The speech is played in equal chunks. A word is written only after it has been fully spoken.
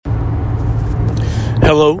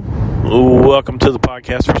Hello, welcome to the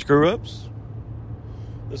podcast for screw-ups.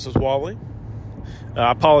 This is Wally.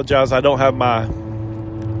 I apologize, I don't have my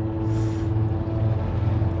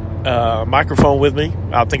microphone with me.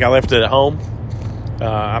 I think I left it at home.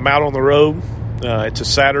 I'm out on the road. It's a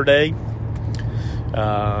Saturday.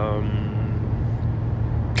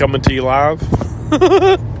 Coming to you live.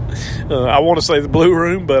 I want to say the Blue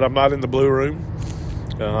Room, but I'm not in the Blue Room.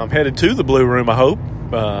 I'm headed to the Blue Room, I hope,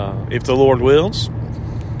 if the Lord wills.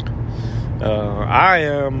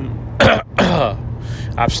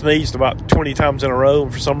 I've sneezed about 20 times in a row,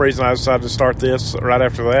 and for some reason I decided to start this right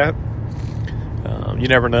after that. You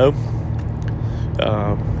never know.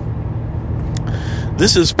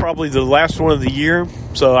 This is probably the last one of the year,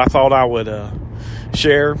 so I thought I would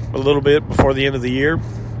share a little bit before the end of the year.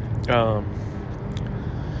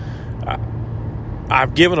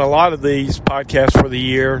 I've given a lot of these podcasts for the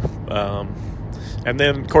year, and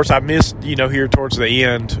then, of course, I missed, here towards the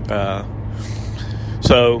end.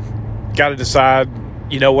 So, got to decide,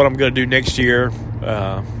 what I'm going to do next year.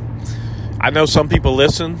 I know some people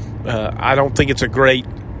listen. I don't think it's a great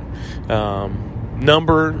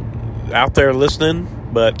number out there listening,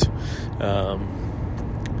 but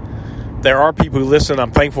there are people who listen.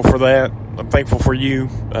 I'm thankful for that. I'm thankful for you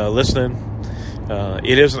listening.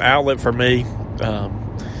 It is an outlet for me.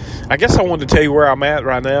 I guess I wanted to tell you where I'm at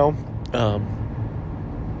right now.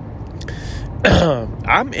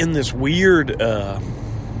 I'm in this weird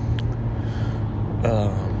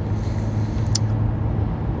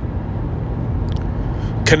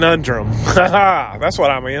conundrum. That's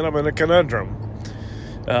what I'm in. I'm in a conundrum.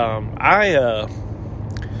 I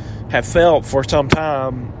have felt for some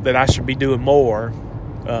time that I should be doing more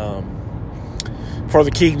for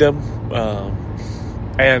the kingdom,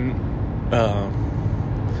 and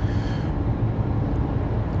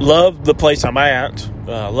love the place I'm at.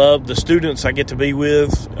 Love the students I get to be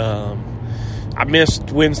with. I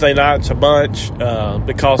missed Wednesday nights a bunch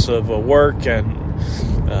because of work, and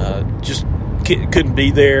just couldn't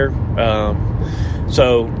be there.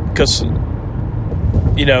 So, because,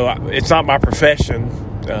 it's not my profession,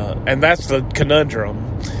 and that's the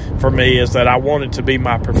conundrum for me, is that I want it to be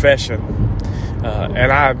my profession,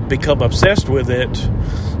 and I've become obsessed with it.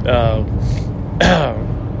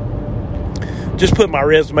 Just put my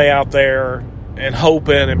resume out there and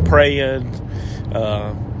hoping and praying,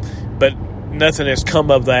 but nothing has come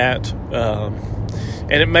of that.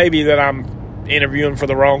 And it may be that I'm interviewing for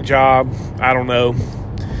the wrong job. I don't know.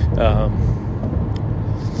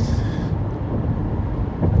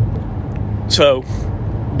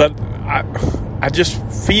 But I just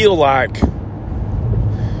feel like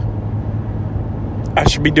I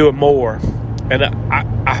should be doing more. And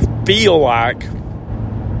I feel like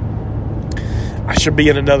I should be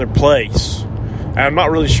in another place. And I'm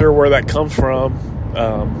not really sure where that comes from.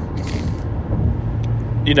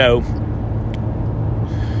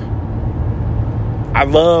 I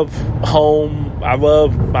love home. I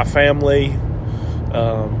love my family.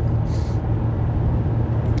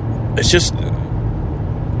 It's just,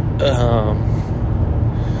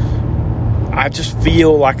 I just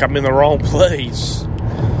feel like I'm in the wrong place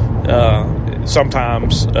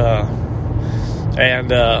sometimes.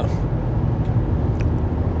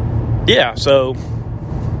 So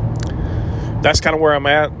that's kind of where I'm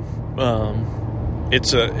at.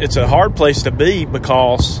 It's a hard place to be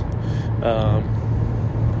because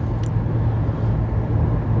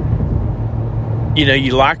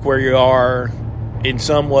you like where you are in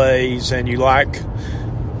some ways, and you like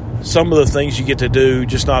some of the things you get to do,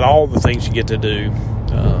 just not all the things you get to do.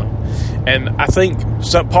 And I think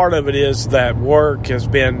some part of it is that work has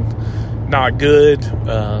been not good,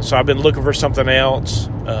 so I've been looking for something else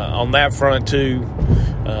on that front too,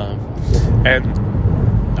 and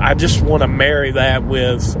I just want to marry that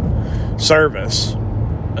with service.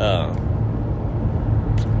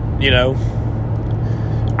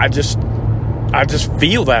 I just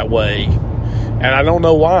feel that way, and I don't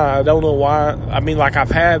know why. I mean, like, I've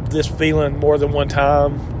had this feeling more than one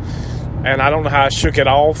time, and I don't know how I shook it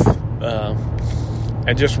off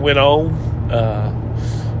and just went on.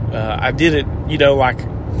 I did it, like,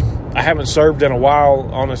 I haven't served in a while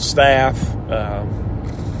on a staff,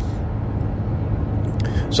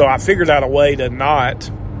 so I figured out a way to not,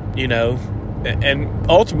 and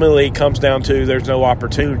ultimately it comes down to there's no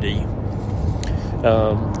opportunity.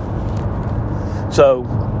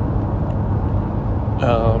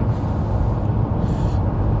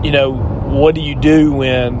 What do you do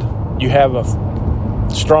when you have a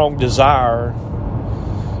strong desire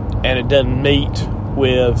and it doesn't meet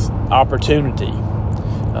with opportunity?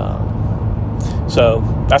 So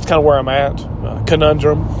that's kind of where I'm at.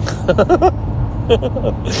 Conundrum.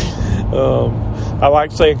 I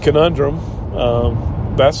like saying conundrum.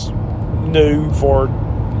 That's new for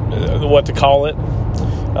what to call it.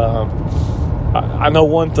 I know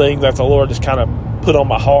one thing that the Lord has kind of put on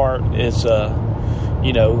my heart is,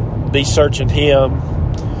 be searching Him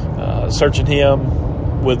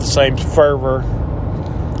with the same fervor.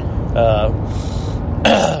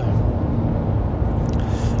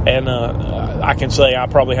 And I can say I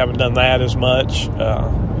probably haven't done that as much.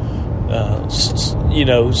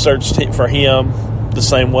 Searched for Him the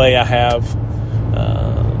same way I have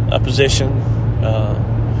a position,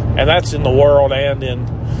 and that's in the world and in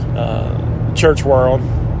church world.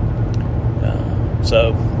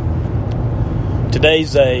 So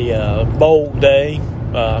today's a bowl day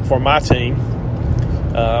for my team.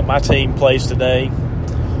 My team plays today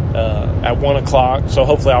at 1 o'clock, so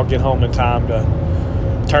hopefully I'll get home in time to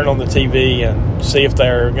turn on the TV and see if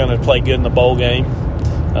they're going to play good in the bowl game.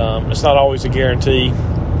 It's not always a guarantee.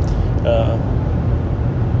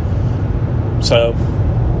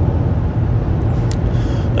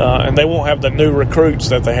 And they won't have the new recruits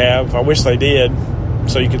that they have. I wish they did,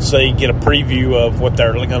 so you could get a preview of what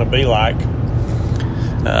they're going to be like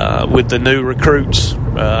with the new recruits,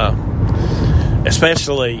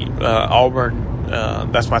 especially Auburn.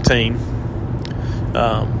 That's my team.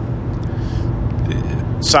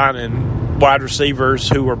 Signing wide receivers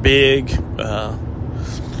who are big.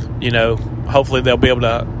 Hopefully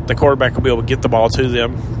the quarterback will be able to get the ball to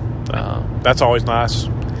them. That's always nice.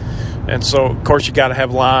 And so, of course, you got to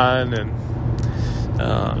have line and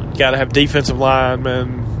got to have defensive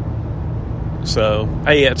linemen. So,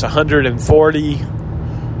 hey, it's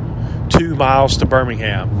 142 miles to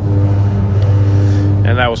Birmingham.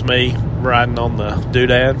 And that was me riding on the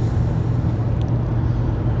doodad.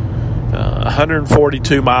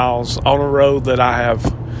 142 miles on a road that I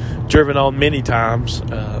have driven on many times.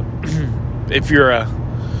 If you're a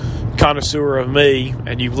connoisseur of me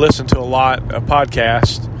and you've listened to a lot of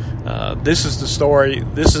podcasts, this is the story.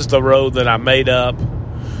 This is the road that I made up.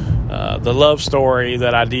 The love story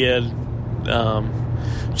that I did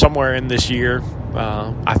somewhere in this year.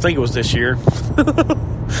 I think it was this year.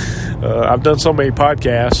 I've done so many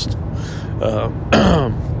podcasts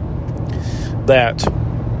that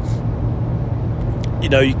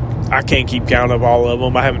I can't keep count of all of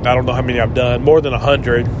them. I don't know how many I've done. More than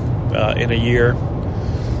 100 in a year,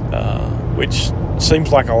 which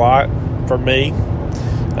seems like a lot for me.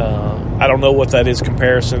 I don't know what that is in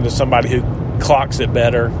comparison to somebody who clocks it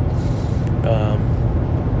better.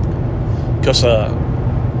 Because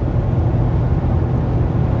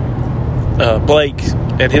Blake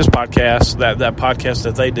and his podcast, that podcast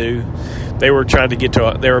that they do, they were about to get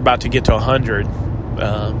to 100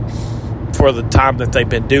 for the time that they've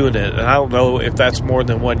been doing it, and I don't know if that's more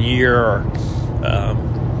than 1 year or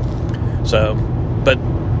but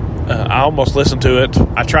I almost listened to it.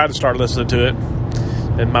 I tried to start listening to it,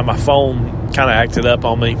 and my phone kind of acted up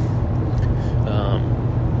on me.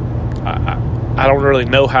 I don't really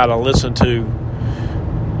know how to listen to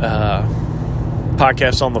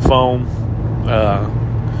podcasts on the phone,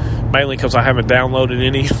 mainly because I haven't downloaded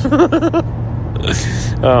any.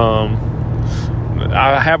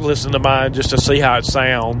 I have listened to mine just to see how it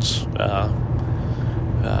sounds,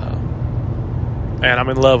 and I'm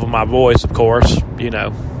in love with my voice, of course,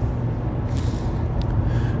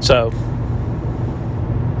 So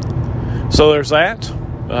there's that.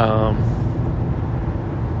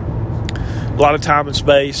 A lot of time and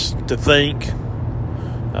space to think,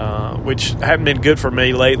 which hasn't been good for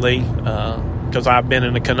me lately because I've been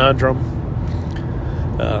in a conundrum.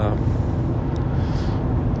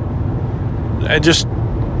 And just,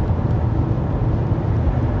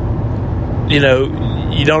 you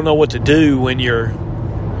don't know what to do when you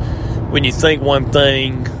think one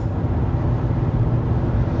thing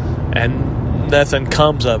and nothing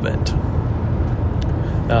comes of it.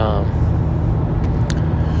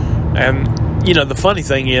 And the funny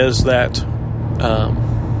thing is that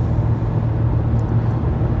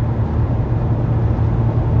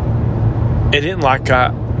it isn't like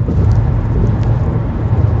I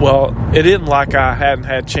hadn't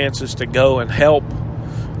had chances to go and help.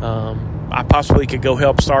 I possibly could go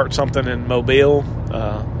help start something in Mobile,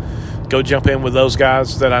 go jump in with those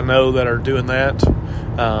guys that I know that are doing that,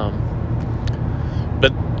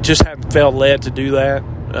 but just hadn't felt led to do that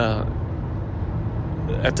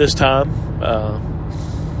at this time.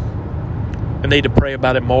 I need to pray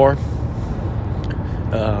about it more.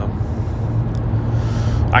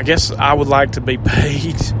 I guess I would like to be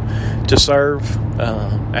paid to serve,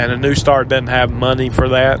 and a New Start doesn't have money for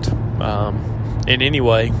that in any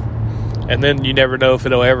way. And then you never know if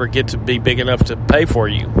it'll ever get to be big enough to pay for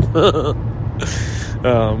you.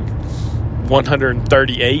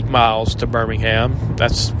 138 miles to Birmingham.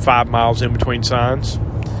 That's 5 miles in between signs.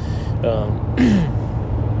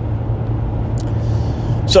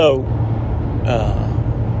 So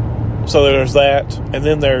there's that, and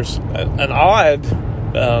then there's an odd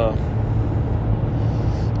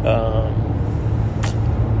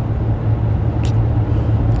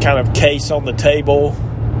kind of case on the table,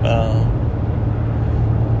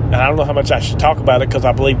 and I don't know how much I should talk about it because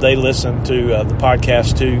I believe they listen to the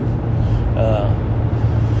podcast too.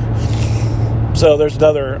 So there's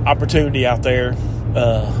another opportunity out there,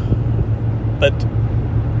 but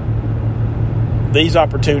these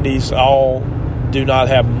opportunities all do not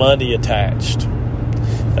have money attached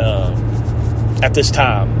at this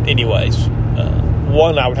time anyways.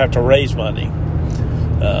 One, I would have to raise money,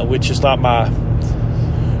 which is not my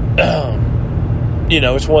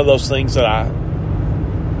it's one of those things that I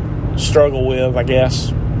struggle with, I guess.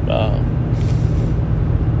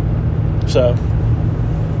 So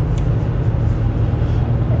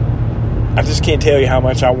I just can't tell you how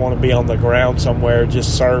much I want to be on the ground somewhere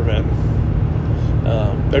just serving.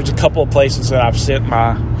 There's a couple of places that I've sent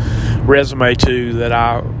my resume to that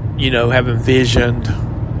I, have envisioned.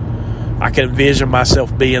 I can envision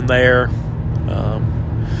myself being there.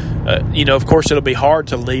 Of course, it'll be hard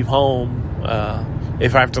to leave home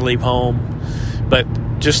if I have to leave home. But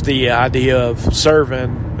just the idea of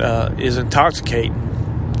serving is intoxicating.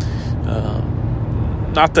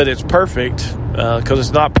 Not that it's perfect, because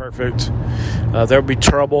it's not perfect. There'll be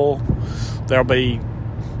trouble. There'll be,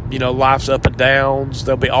 life's up and downs.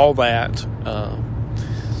 There'll be all that.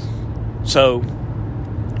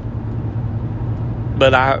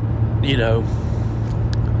 But I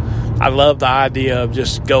love the idea of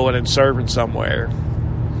just going and serving somewhere.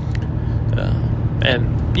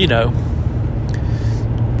 And,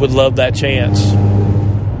 would love that chance.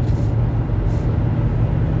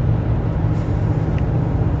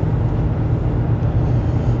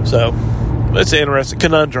 So, it's an interesting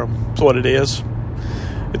conundrum. That's what it is.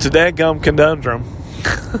 It's a dadgum conundrum.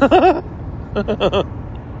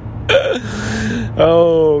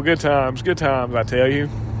 Oh, good times, I tell you.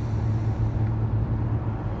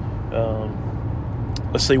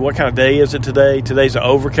 Let's see, what kind of day is it today? Today's an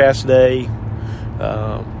overcast day.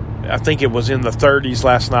 I think it was in the 30s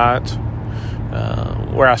last night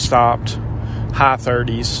where I stopped. High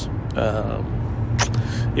 30s.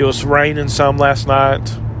 It was raining some last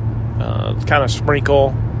night. Kind of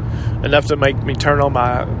sprinkle. Enough to make me turn on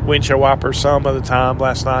my windshield wipers some of the time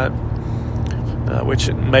last night.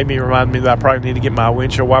 Which made me remind me that I probably need to get my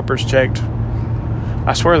windshield wipers checked.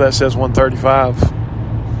 I swear that says 135.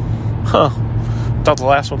 Huh. Thought the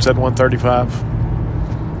last one said 135.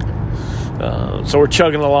 So we're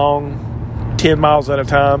chugging along 10 miles at a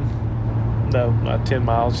time. No, not 10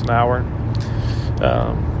 miles an hour.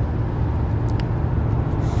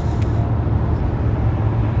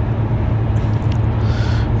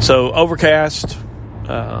 So overcast.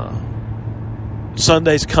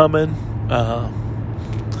 Sunday's coming.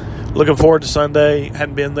 Looking forward to Sunday.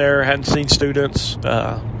 Hadn't been there. Hadn't seen students in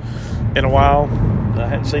a while. I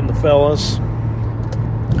hadn't seen the fellas.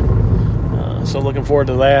 So looking forward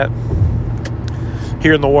to that.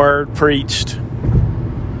 Hearing the word preached.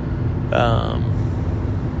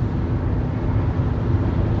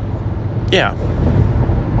 Yeah.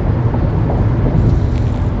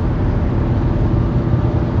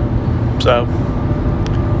 So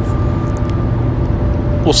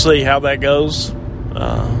we'll see how that goes.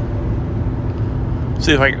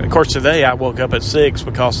 See if of course today I woke up at 6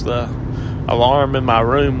 because the alarm in my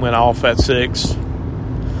room went off at 6.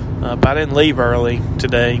 But I didn't leave early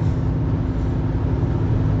today.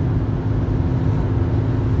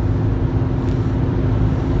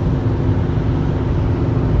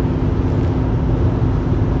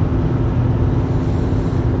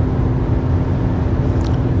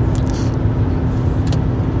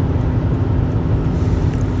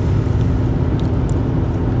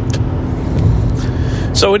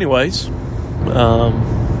 So anyways,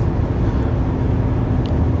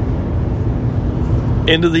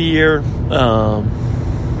 end of the year,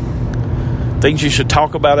 things you should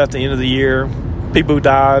talk about at the end of the year, people who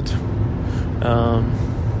died,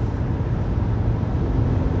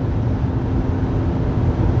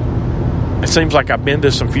 it seems like I've been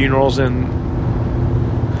to some funerals in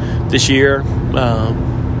this year.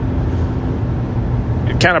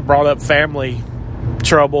 It kind of brought up family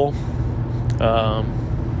trouble.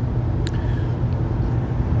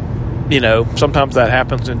 Sometimes that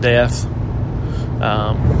happens in death.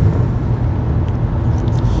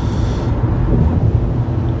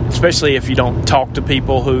 Especially if you don't talk to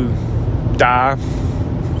people who die.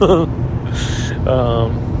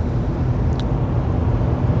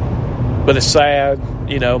 But it's sad,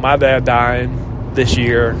 my dad dying this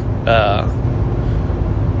year.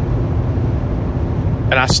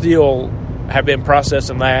 And I still have been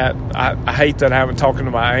processing that. I hate that I haven't talked to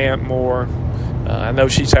my aunt more. I know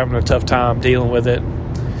she's having a tough time dealing with it.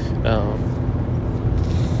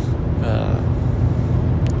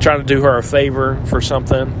 Trying to do her a favor for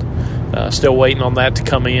something. Still waiting on that to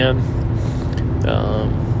come in.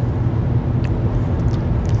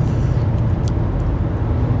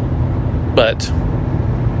 But,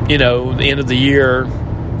 the end of the year,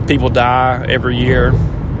 people die every year.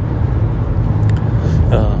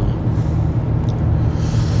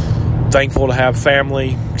 Thankful to have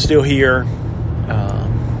family still here.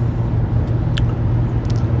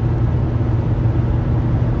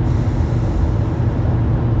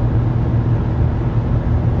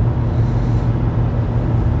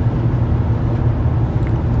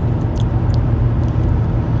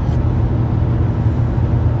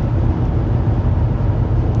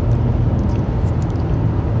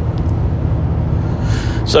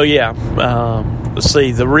 So, let's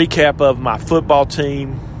see. The recap of my football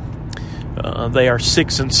team. They are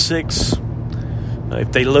 6-6.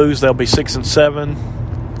 If they lose, they'll be 6-7.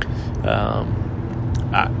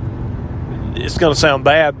 It's going to sound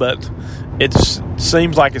bad, but it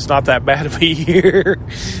seems like it's not that bad of a year.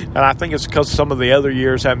 And I think it's because some of the other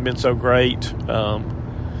years haven't been so great.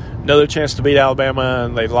 Another chance to beat Alabama,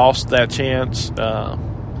 and they lost that chance on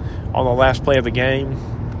the last play of the game.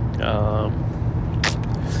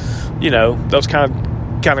 Those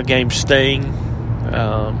kind of games sting.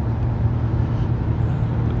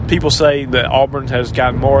 People say that Auburn has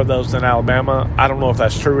gotten more of those than Alabama. I don't know if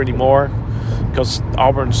that's true anymore, because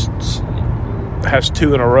Auburn has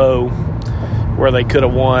 2 in a row where they could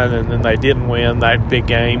have won and then they didn't win that big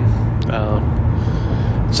game.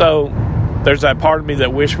 So there's that part of me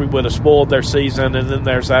that wish we would have spoiled their season, and then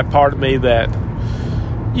there's that part of me that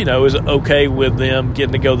is okay with them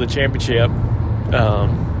getting to go to the championship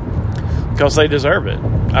because they deserve it.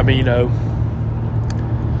 I mean,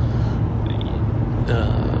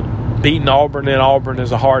 beating Auburn in Auburn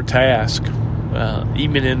is a hard task,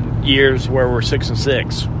 even in years where we're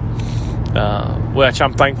 6-6, which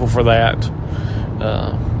I'm thankful for that.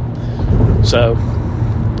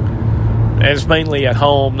 And it's mainly at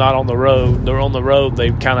home, not on the road. They're on the road, they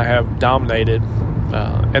kind of have dominated,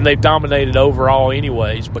 and they've dominated overall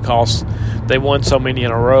anyways because they won so many in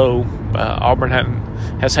a row. Auburn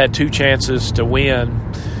has had 2 chances to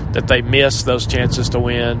win that they missed those chances to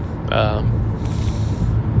win.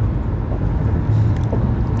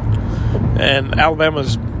 And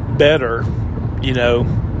Alabama's better,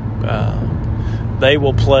 they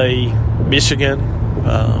will play Michigan.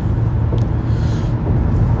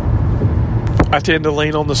 I tend to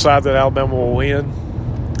lean on the side that Alabama will win.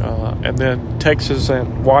 And then Texas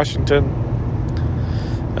and Washington.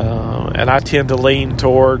 And I tend to lean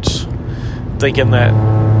towards thinking that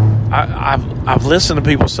I've listened to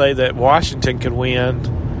people say that Washington could win.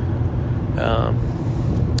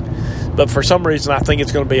 But for some reason, I think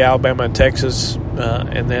it's going to be Alabama and Texas.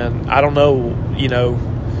 And then, I don't know,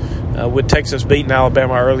 with Texas beating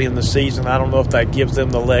Alabama early in the season, I don't know if that gives them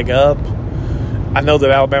the leg up. I know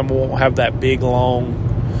that Alabama won't have that big,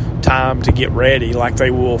 long time to get ready like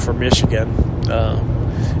they will for Michigan,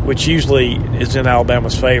 which usually is in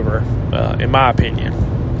Alabama's favor, in my opinion.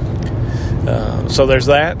 So there's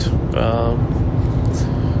that.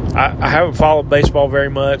 I haven't followed baseball very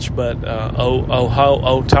much, but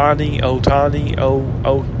Otani,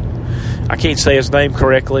 I can't say his name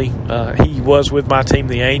correctly. He was with my team,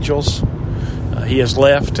 the Angels. He has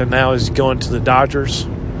left, and now he's going to the Dodgers.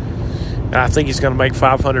 And I think he's going to make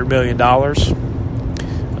 $500 million.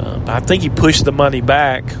 I think he pushed the money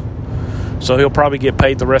back, so he'll probably get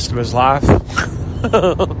paid the rest of his life.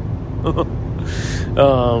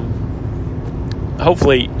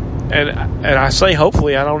 Hopefully, and I say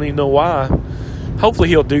hopefully, I don't even know why. Hopefully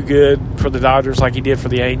he'll do good for the Dodgers like he did for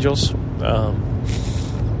the Angels.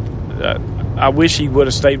 I wish he would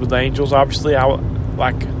have stayed with the Angels. Obviously, I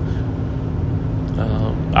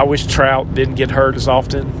wish Trout didn't get hurt as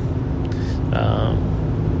often.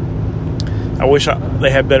 I wish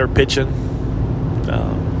they had better pitching.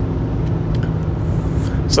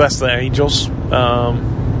 So that's the Angels.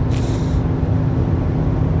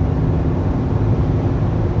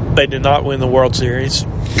 They did not win the World Series.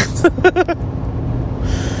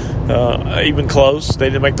 Even close. They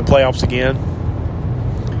didn't make the playoffs again.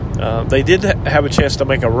 They did have a chance to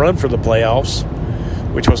make a run for the playoffs,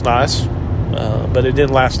 which was nice, but it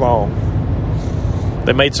didn't last long.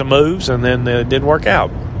 They made some moves, and then it didn't work out,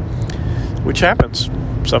 which happens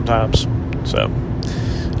sometimes. So,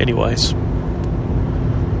 anyways,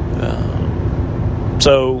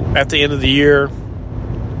 so at the end of the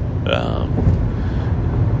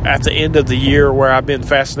year, where I've been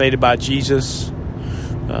fascinated by Jesus,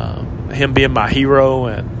 him being my hero,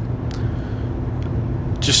 and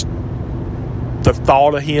just the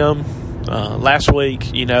thought of him. Last week,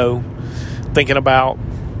 thinking about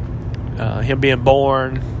him being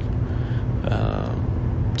born,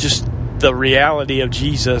 just the reality of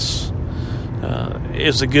Jesus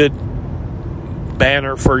is a good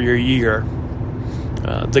banner for your year.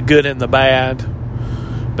 The good and the bad,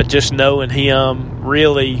 but just knowing him,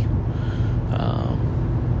 really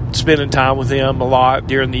spending time with him a lot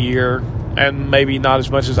during the year, and maybe not as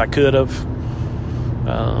much as I could have.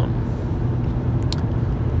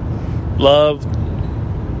 Love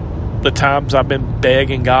the times I've been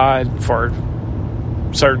begging God for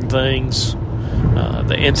certain things,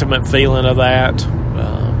 the intimate feeling of that.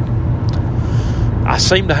 I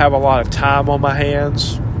seem to have a lot of time on my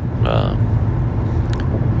hands,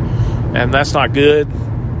 and that's not good.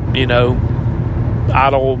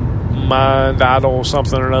 Idle mind, idle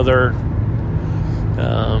something or another.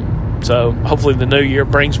 So hopefully the new year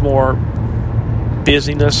brings more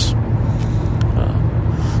busyness,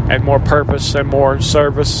 and more purpose and more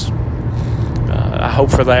service. I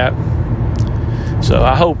hope for that. So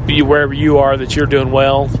I hope wherever you are, that you're doing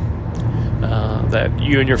well, that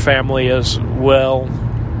you and your family is well.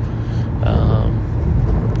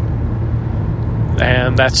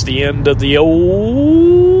 And that's the end of the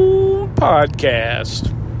old podcast.